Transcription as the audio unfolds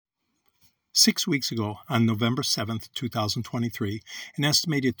6 weeks ago, on November 7th, 2023, an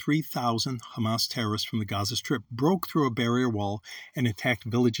estimated 3,000 Hamas terrorists from the Gaza Strip broke through a barrier wall and attacked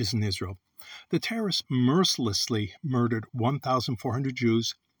villages in Israel. The terrorists mercilessly murdered 1,400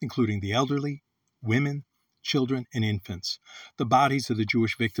 Jews, including the elderly, women, children, and infants. The bodies of the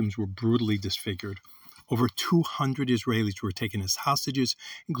Jewish victims were brutally disfigured. Over 200 Israelis were taken as hostages,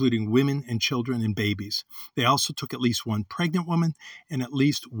 including women and children and babies. They also took at least one pregnant woman and at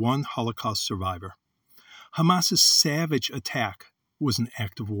least one Holocaust survivor. Hamas's savage attack was an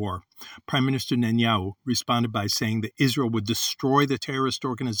act of war. Prime Minister Netanyahu responded by saying that Israel would destroy the terrorist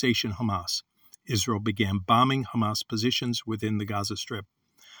organization Hamas. Israel began bombing Hamas positions within the Gaza Strip.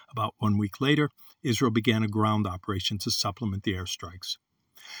 About 1 week later, Israel began a ground operation to supplement the airstrikes.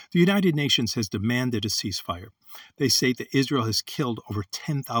 The United Nations has demanded a ceasefire. They say that Israel has killed over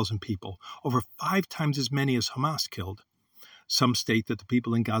 10,000 people, over 5 times as many as Hamas killed. Some state that the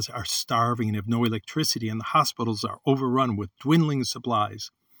people in Gaza are starving and have no electricity, and the hospitals are overrun with dwindling supplies.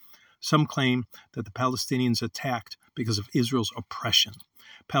 Some claim that the Palestinians attacked because of Israel's oppression.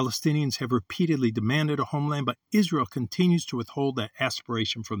 Palestinians have repeatedly demanded a homeland, but Israel continues to withhold that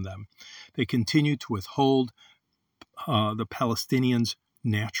aspiration from them. They continue to withhold the Palestinians'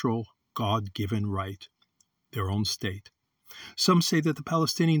 natural, God-given right, their own state. Some say that the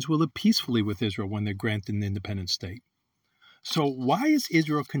Palestinians will live peacefully with Israel when they're granted an independent state. So why is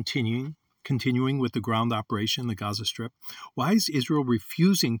Israel continuing with the ground operation in the Gaza Strip? Why is Israel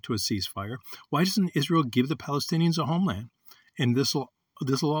refusing to a ceasefire? Why doesn't Israel give the Palestinians a homeland? And this will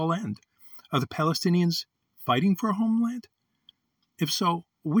all end. Are the Palestinians fighting for a homeland? If so,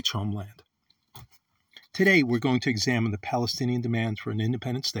 which homeland? Today, we're going to examine the Palestinian demands for an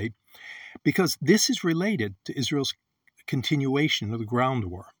independent state because this is related to Israel's continuation of the ground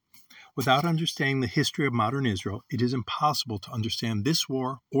war. Without understanding the history of modern Israel, it is impossible to understand this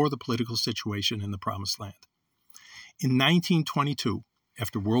war or the political situation in the Promised Land. In 1922,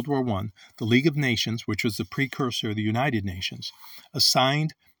 after World War I, the League of Nations, which was the precursor of the United Nations,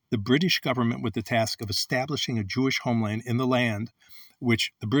 assigned the British government with the task of establishing a Jewish homeland in the land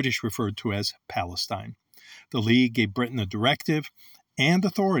which the British referred to as Palestine. The League gave Britain a directive and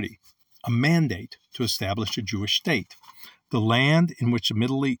authority, a mandate to establish a Jewish state. The land in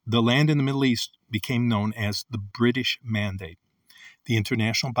the Middle East became known as the British Mandate. The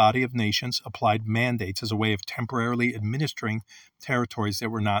International Body of Nations applied mandates as a way of temporarily administering territories that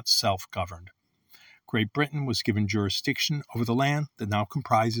were not self-governed. Great Britain was given jurisdiction over the land that now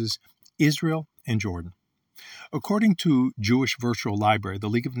comprises Israel and Jordan. According to Jewish Virtual Library, the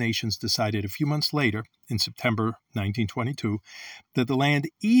League of Nations decided a few months later, in September 1922, that the land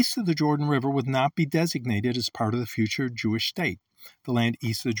east of the Jordan River would not be designated as part of the future Jewish state. The land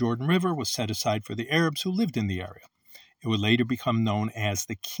east of the Jordan River was set aside for the Arabs who lived in the area. It would later become known as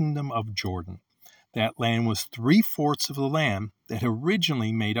the Kingdom of Jordan. That land was 3/4 of the land that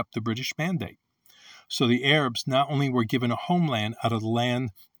originally made up the British Mandate. So the Arabs not only were given a homeland out of the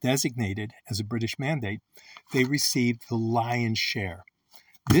land designated as a British Mandate, they received the lion's share.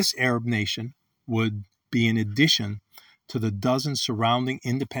 This Arab nation would be in addition to the dozen surrounding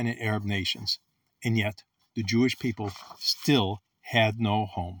independent Arab nations, and yet the Jewish people still had no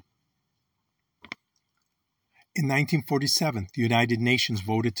home. In 1947, the United Nations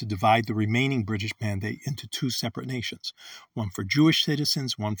voted to divide the remaining British Mandate into 2 separate nations, one for Jewish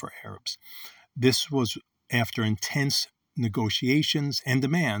citizens, one for Arabs. This was after intense negotiations and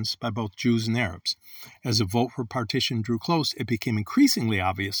demands by both Jews and Arabs. As the vote for partition drew close, it became increasingly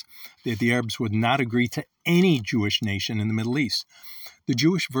obvious that the Arabs would not agree to any Jewish nation in the Middle East. The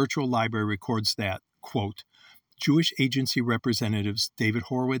Jewish Virtual Library records that, quote, Jewish agency representatives David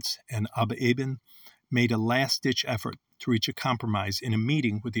Horowitz and Abba Eban made a last-ditch effort to reach a compromise in a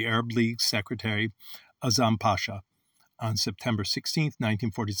meeting with the Arab League Secretary Azam Pasha on September 16,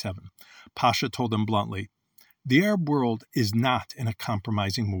 1947. Pasha told them bluntly, "The Arab world is not in a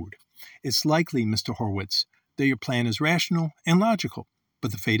compromising mood. It's likely, Mr. Horowitz, that your plan is rational and logical,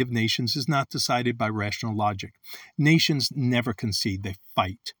 but the fate of nations is not decided by rational logic. Nations never concede, they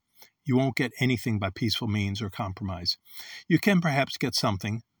fight. You won't get anything by peaceful means or compromise. You can perhaps get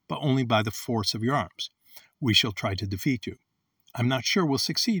something, but only by the force of your arms. We shall try to defeat you. I'm not sure we'll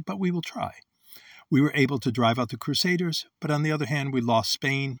succeed, but we will try. We were able to drive out the Crusaders, but on the other hand, we lost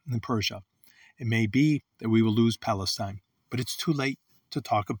Spain and Persia. It may be that we will lose Palestine, but it's too late to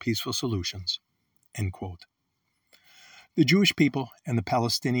talk of peaceful solutions." End quote. The Jewish people and the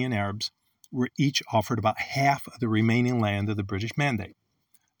Palestinian Arabs were each offered about half of the remaining land of the British Mandate.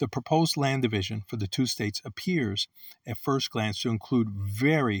 The proposed land division for the 2 states appears, at first glance, to include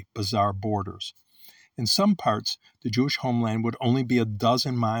very bizarre borders. In some parts, the Jewish homeland would only be a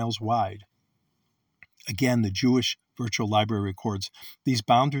dozen miles wide. Again, the Jewish Virtual Library records these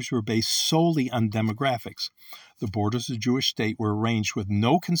boundaries were based solely on demographics. The borders of the Jewish state were arranged with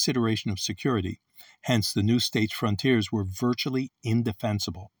no consideration of security. Hence, the new state's frontiers were virtually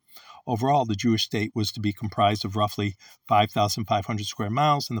indefensible. Overall, the Jewish state was to be comprised of roughly 5,500 square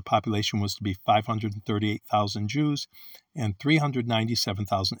miles, and the population was to be 538,000 Jews and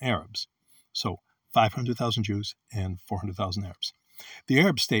 397,000 Arabs. So, 500,000 Jews and 400,000 Arabs. The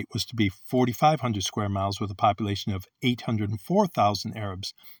Arab state was to be 4,500 square miles with a population of 804,000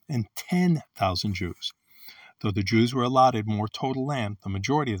 Arabs and 10,000 Jews. Though the Jews were allotted more total land, the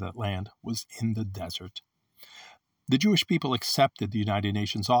majority of that land was in the desert. The Jewish people accepted the United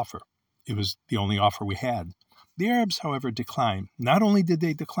Nations offer. It was the only offer we had. The Arabs, however, declined. Not only did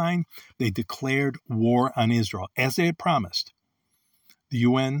they decline, they declared war on Israel, as they had promised. The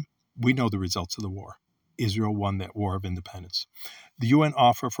UN, we know the results of the war. Israel won that war of independence. The UN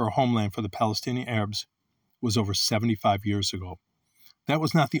offer for a homeland for the Palestinian Arabs was over 75 years ago. That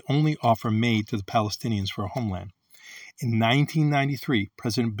was not the only offer made to the Palestinians for a homeland. In 1993,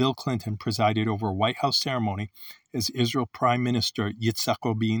 President Bill Clinton presided over a White House ceremony as Israel Prime Minister Yitzhak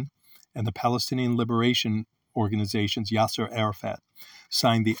Rabin and the Palestinian Liberation Organization's Yasser Arafat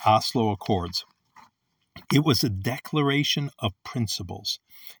signed the Oslo Accords. It was a declaration of principles,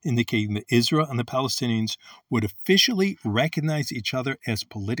 indicating that Israel and the Palestinians would officially recognize each other as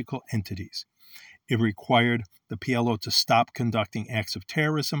political entities. It required the PLO to stop conducting acts of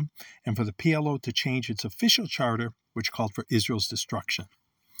terrorism and for the PLO to change its official charter, which called for Israel's destruction.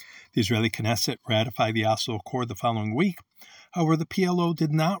 The Israeli Knesset ratified the Oslo Accord the following week. However, the PLO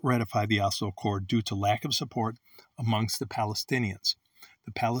did not ratify the Oslo Accord due to lack of support amongst the Palestinians.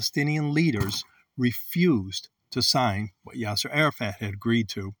 The Palestinian leaders refused to sign what Yasser Arafat had agreed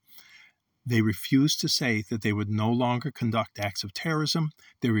to. They refused to say that they would no longer conduct acts of terrorism.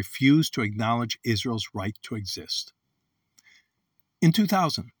 They refused to acknowledge Israel's right to exist. In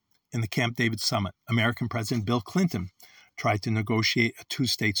 2000, in the Camp David summit, American President Bill Clinton tried to negotiate a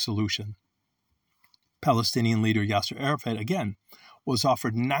two-state solution. Palestinian leader Yasser Arafat, again, was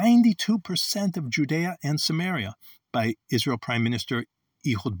offered 92% of Judea and Samaria by Israel Prime Minister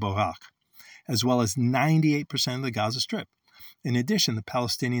Ehud Barak, as well as 98% of the Gaza Strip. In addition, the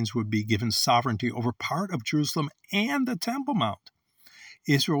Palestinians would be given sovereignty over part of Jerusalem and the Temple Mount.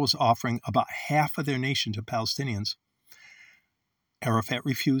 Israel was offering about half of their nation to Palestinians. Arafat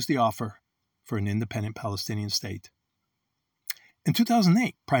refused the offer for an independent Palestinian state. In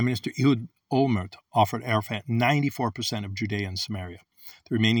 2008, Prime Minister Ehud Olmert offered Arafat 94% of Judea and Samaria.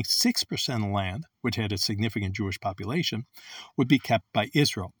 The remaining 6% of land, which had a significant Jewish population, would be kept by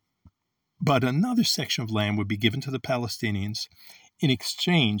Israel. But another section of land would be given to the Palestinians in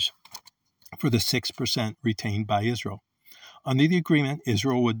exchange for the 6% retained by Israel. Under the agreement,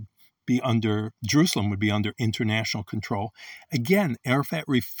 Jerusalem would be under international control. Again, Arafat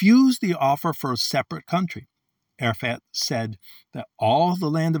refused the offer for a separate country. Arafat said that all the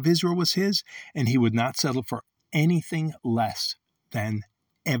land of Israel was his, and he would not settle for anything less than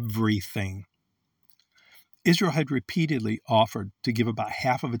everything. Israel had repeatedly offered to give about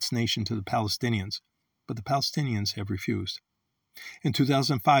half of its nation to the Palestinians, but the Palestinians have refused. In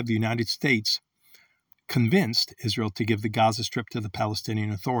 2005, the United States convinced Israel to give the Gaza Strip to the Palestinian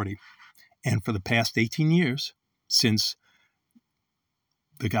Authority. And for the past 18 years, since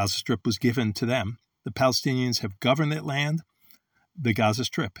the Gaza Strip was given to them, the Palestinians have governed that land, the Gaza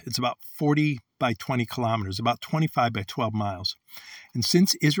Strip. It's about 40 by 20 kilometers, about 25 by 12 miles. And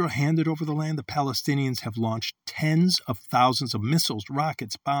since Israel handed over the land, the Palestinians have launched tens of thousands of missiles,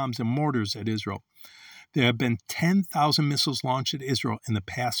 rockets, bombs, and mortars at Israel. There have been 10,000 missiles launched at Israel in the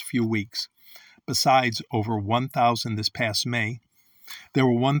past few weeks. Besides, over 1,000 this past May. There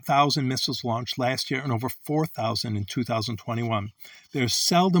were 1,000 missiles launched last year and over 4,000 in 2021. There's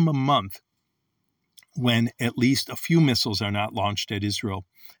seldom a month when at least a few missiles are not launched at Israel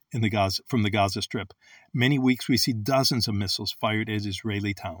from the Gaza Strip. Many weeks we see dozens of missiles fired at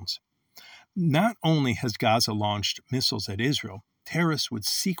Israeli towns. Not only has Gaza launched missiles at Israel, terrorists would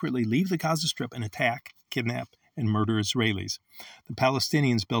secretly leave the Gaza Strip and attack, kidnap, and murder Israelis. The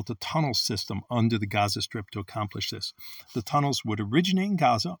Palestinians built a tunnel system under the Gaza Strip to accomplish this. The tunnels would originate in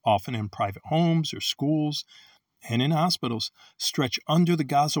Gaza, often in private homes or schools and in hospitals, stretch under the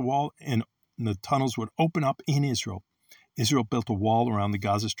Gaza wall, and the tunnels would open up in Israel. Israel built a wall around the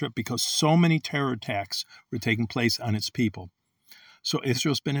Gaza Strip because so many terror attacks were taking place on its people. So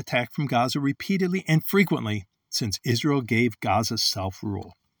Israel's been attacked from Gaza repeatedly and frequently since Israel gave Gaza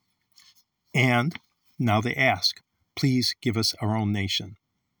self-rule. And now they ask, please give us our own nation.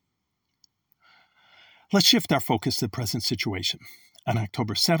 Let's shift our focus to the present situation. On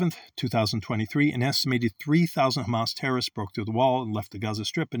October 7th, 2023, an estimated 3,000 Hamas terrorists broke through the wall and left the Gaza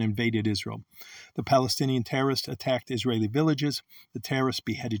Strip and invaded Israel. The Palestinian terrorists attacked Israeli villages. The terrorists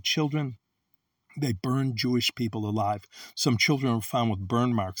beheaded children. They burned Jewish people alive. Some children were found with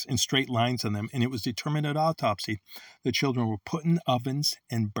burn marks and straight lines on them, and it was determined at autopsy the children were put in ovens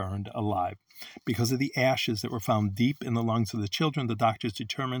and burned alive. Because of the ashes that were found deep in the lungs of the children, the doctors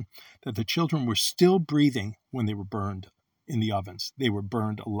determined that the children were still breathing when they were burned in the ovens. They were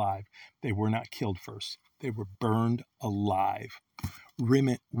burned alive. They were not killed first. They were burned alive.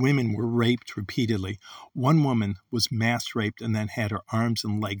 Women were raped repeatedly. One woman was mass raped and then had her arms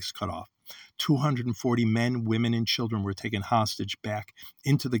and legs cut off. 240 men, women, and children were taken hostage back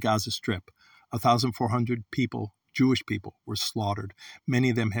into the Gaza Strip. 1,400 people, Jewish people, were slaughtered. Many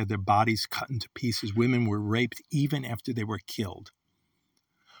of them had their bodies cut into pieces. Women were raped even after they were killed.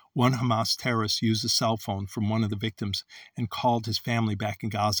 One Hamas terrorist used a cell phone from one of the victims and called his family back in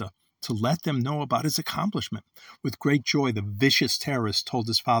Gaza to let them know about his accomplishment. With great joy, the vicious terrorist told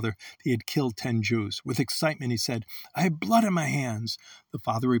his father that he had killed 10 Jews. With excitement, he said, "I have blood on my hands." The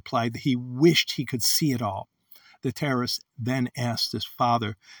father replied that he wished he could see it all. The terrorist then asked his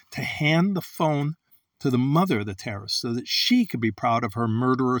father to hand the phone to the mother of the terrorist so that she could be proud of her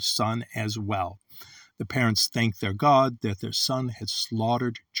murderer's son as well. The parents thanked their God that their son had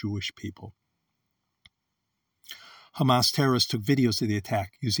slaughtered Jewish people. Hamas terrorists took videos of the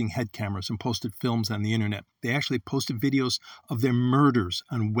attack using head cameras and posted films on the internet. They actually posted videos of their murders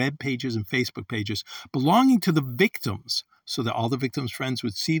on web pages and Facebook pages belonging to the victims so that all the victims' friends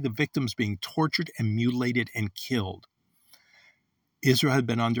would see the victims being tortured and mutilated and killed. Israel had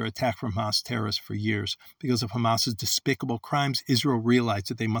been under attack from Hamas terrorists for years. Because of Hamas's despicable crimes, Israel realized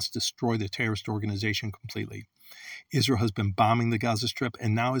that they must destroy the terrorist organization completely. Israel has been bombing the Gaza Strip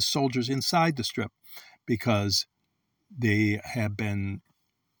and now has soldiers inside the Strip because they have been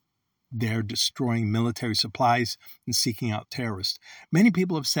there destroying military supplies and seeking out terrorists. Many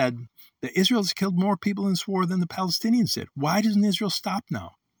people have said that Israel has killed more people in this war than the Palestinians did. Why doesn't Israel stop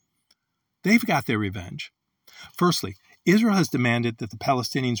now? They've got their revenge. Firstly, Israel has demanded that the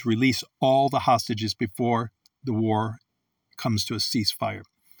Palestinians release all the hostages before the war comes to a ceasefire.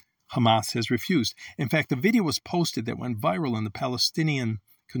 Hamas has refused. In fact, the video was posted that went viral in the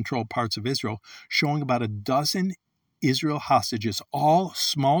Palestinian-controlled parts of Israel, showing about a dozen Israel hostages, all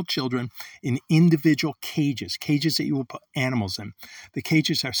small children in individual cages that you will put animals in. The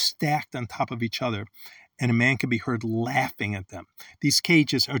cages are stacked on top of each other, and a man can be heard laughing at them. These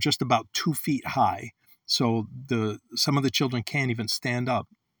cages are just about 2 feet high, so some of the children can't even stand up,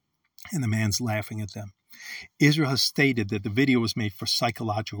 and the man's laughing at them. Israel has stated that the video was made for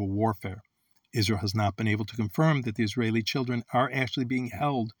psychological warfare. Israel has not been able to confirm that the Israeli children are actually being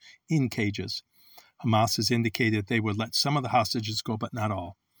held in cages. Hamas has indicated they would let some of the hostages go, but not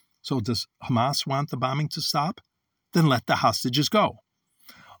all. So does Hamas want the bombing to stop? Then let the hostages go.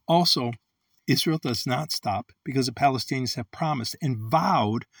 Also, Israel does not stop because the Palestinians have promised and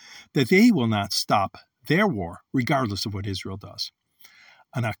vowed that they will not stop their war, regardless of what Israel does.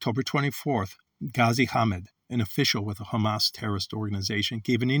 On October 24th, Ghazi Hamid, an official with a Hamas terrorist organization,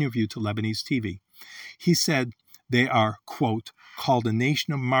 gave an interview to Lebanese TV. He said they are, quote, called a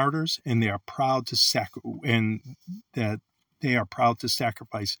nation of martyrs, and they are proud to sacrifice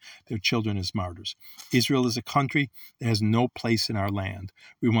their children as martyrs. Israel is a country that has no place in our land.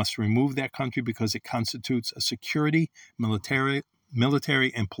 We must remove that country because it constitutes a security, military,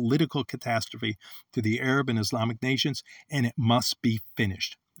 and political catastrophe to the Arab and Islamic nations, and it must be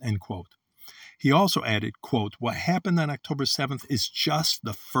finished, end quote. He also added, quote, what happened on October 7th is just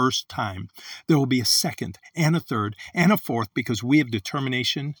the first time. There will be a second and a third and a fourth because we have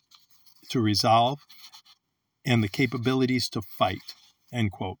determination to resolve and the capabilities to fight,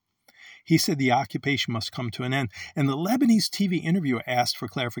 end quote. He said the occupation must come to an end. And the Lebanese TV interviewer asked for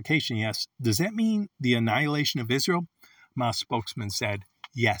clarification. He asked, does that mean the annihilation of Israel? Hamas spokesman said,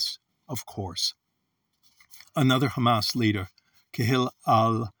 yes, of course. Another Hamas leader, Kahil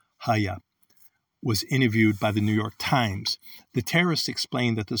al-Hayya, was interviewed by the New York Times. The terrorists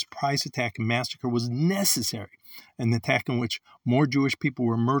explained that the surprise attack and massacre was necessary, an attack in which more Jewish people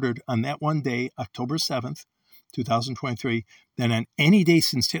were murdered on that one day, October 7th, 2023, than on any day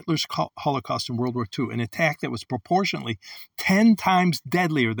since Hitler's Holocaust in World War II, an attack that was proportionally 10 times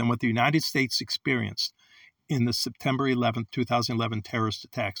deadlier than what the United States experienced in the September 11th, 2011 terrorist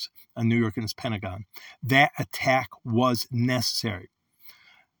attacks on New York and its Pentagon. That attack was necessary.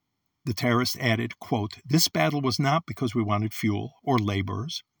 The terrorist added, quote, this battle was not because we wanted fuel or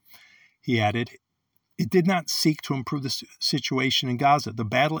laborers. He added, it did not seek to improve the situation in Gaza. The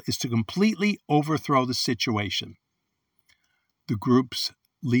battle is to completely overthrow the situation. The group's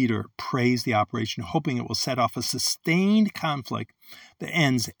leader praised the operation, hoping it will set off a sustained conflict that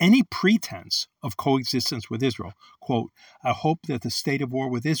ends any pretense of coexistence with Israel. Quote, I hope that the state of war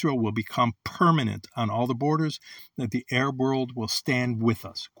with Israel will become permanent on all the borders, that the Arab world will stand with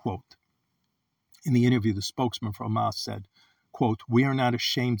us. Quote. In the interview, the spokesman for Hamas said, quote, we are not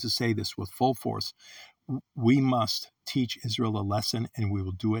ashamed to say this with full force. We must teach Israel a lesson, and we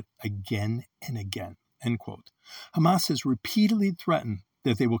will do it again and again, end quote. Hamas has repeatedly threatened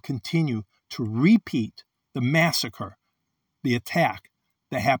that they will continue to repeat the massacre, the attack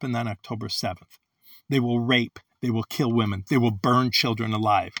that happened on October 7th. They will rape, they will kill women, they will burn children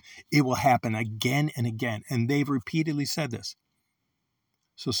alive. It will happen again and again, and they've repeatedly said this.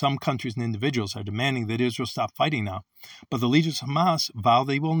 So some countries and individuals are demanding that Israel stop fighting now, but the leaders of Hamas vow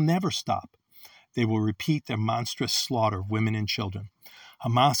they will never stop. They will repeat their monstrous slaughter of women and children.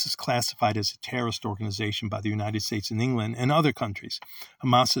 Hamas is classified as a terrorist organization by the United States and England and other countries.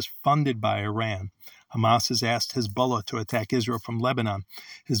 Hamas is funded by Iran. Hamas has asked Hezbollah to attack Israel from Lebanon.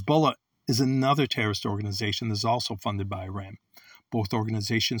 Hezbollah is another terrorist organization that is also funded by Iran. Both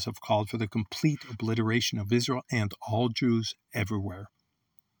organizations have called for the complete obliteration of Israel and all Jews everywhere.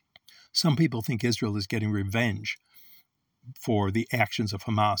 Some people think Israel is getting revenge for the actions of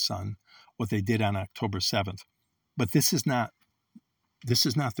Hamas on what they did on October 7th. But this is not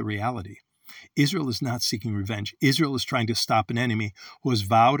the reality. Israel is not seeking revenge. Israel is trying to stop an enemy who has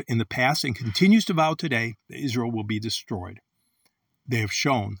vowed in the past and continues to vow today that Israel will be destroyed. They have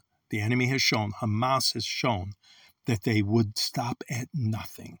shown, the enemy has shown, Hamas has shown that they would stop at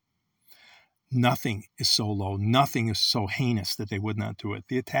nothing. Nothing is so low, nothing is so heinous that they would not do it.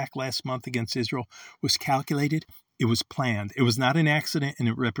 The attack last month against Israel was calculated, it was planned. It was not an accident, and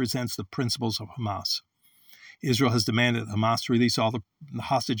it represents the principles of Hamas. Israel has demanded that Hamas release all the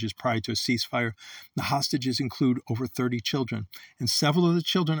hostages prior to a ceasefire. The hostages include over 30 children, and several of the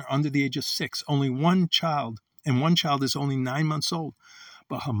children are under the age of 6. Only one child is only 9 months old,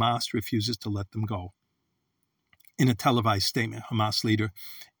 but Hamas refuses to let them go. In a televised statement, Hamas leader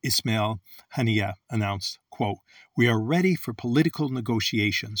Ismail Haniyeh announced, quote, we are ready for political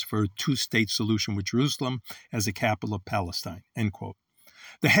negotiations for a two-state solution with Jerusalem as the capital of Palestine, end quote.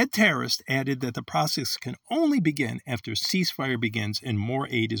 The head terrorist added that the process can only begin after a ceasefire begins and more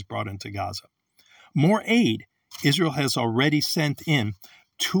aid is brought into Gaza. More aid, Israel has already sent in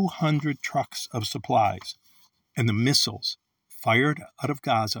 200 trucks of supplies, and the missiles fired out of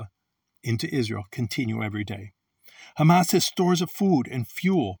Gaza into Israel continue every day. Hamas has stores of food and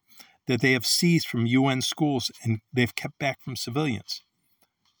fuel that they have seized from UN schools and they've kept back from civilians.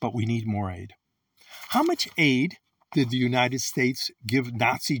 But we need more aid. How much aid did the United States give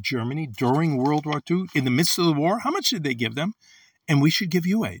Nazi Germany during World War II in the midst of the war? How much did they give them? And we should give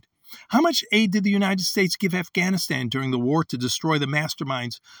you aid. How much aid did the United States give Afghanistan during the war to destroy the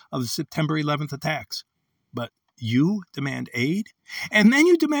masterminds of the September 11th attacks? But you demand aid? And then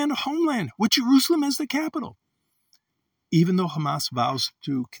you demand a homeland with Jerusalem as the capital. Even though Hamas vows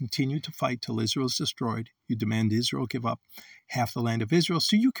to continue to fight till Israel is destroyed, you demand Israel give up half the land of Israel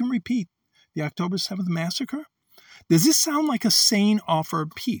so you can repeat the October 7th massacre? Does this sound like a sane offer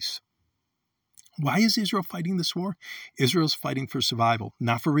of peace? Why is Israel fighting this war? Israel is fighting for survival,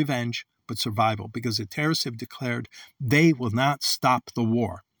 not for revenge, but survival, because the terrorists have declared they will not stop the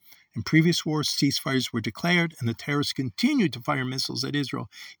war. In previous wars, ceasefires were declared, and the terrorists continued to fire missiles at Israel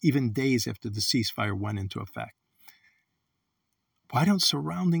even days after the ceasefire went into effect. Why don't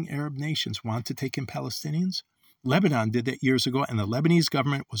surrounding Arab nations want to take in Palestinians? Lebanon did that years ago, and the Lebanese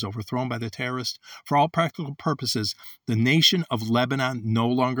government was overthrown by the terrorists. For all practical purposes, the nation of Lebanon no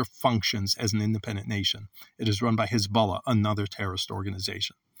longer functions as an independent nation. It is run by Hezbollah, another terrorist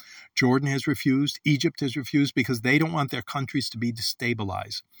organization. Jordan has refused. Egypt has refused because they don't want their countries to be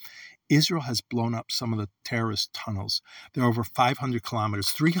destabilized. Israel has blown up some of the terrorist tunnels. There are over 500 kilometers,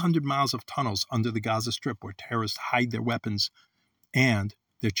 300 miles of tunnels under the Gaza Strip where terrorists hide their weapons and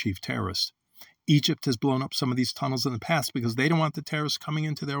their chief terrorist. Egypt has blown up some of these tunnels in the past because they don't want the terrorists coming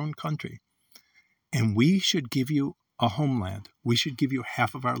into their own country. And we should give you a homeland. We should give you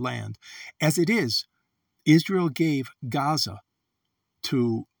half of our land. As it is, Israel gave Gaza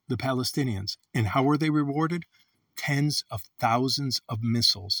to the Palestinians. And how were they rewarded? Tens of thousands of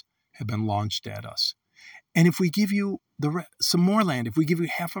missiles have been launched at us. And if we give you some more land, if we give you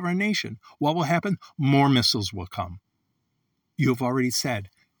half of our nation, what will happen? More missiles will come. You have already said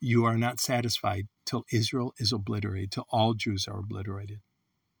you are not satisfied till Israel is obliterated, till all Jews are obliterated.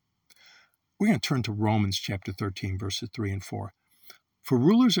 We're going to turn to Romans chapter 13, verses 3 and 4. For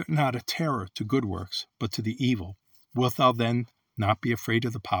rulers are not a terror to good works, but to the evil. Wilt thou then not be afraid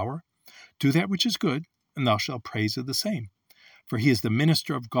of the power? Do that which is good, and thou shalt praise of the same. For he is the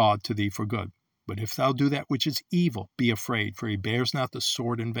minister of God to thee for good. But if thou do that which is evil, be afraid, for he bears not the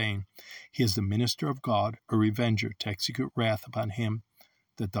sword in vain. He is the minister of God, a revenger, to execute wrath upon him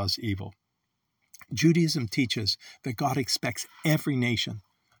that does evil. Judaism teaches that God expects every nation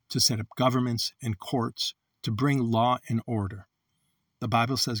to set up governments and courts to bring law and order. The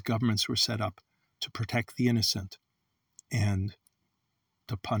Bible says governments were set up to protect the innocent and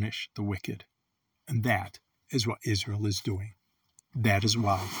to punish the wicked. And that is what Israel is doing. That is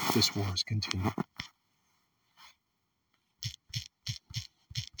why this war is continuing.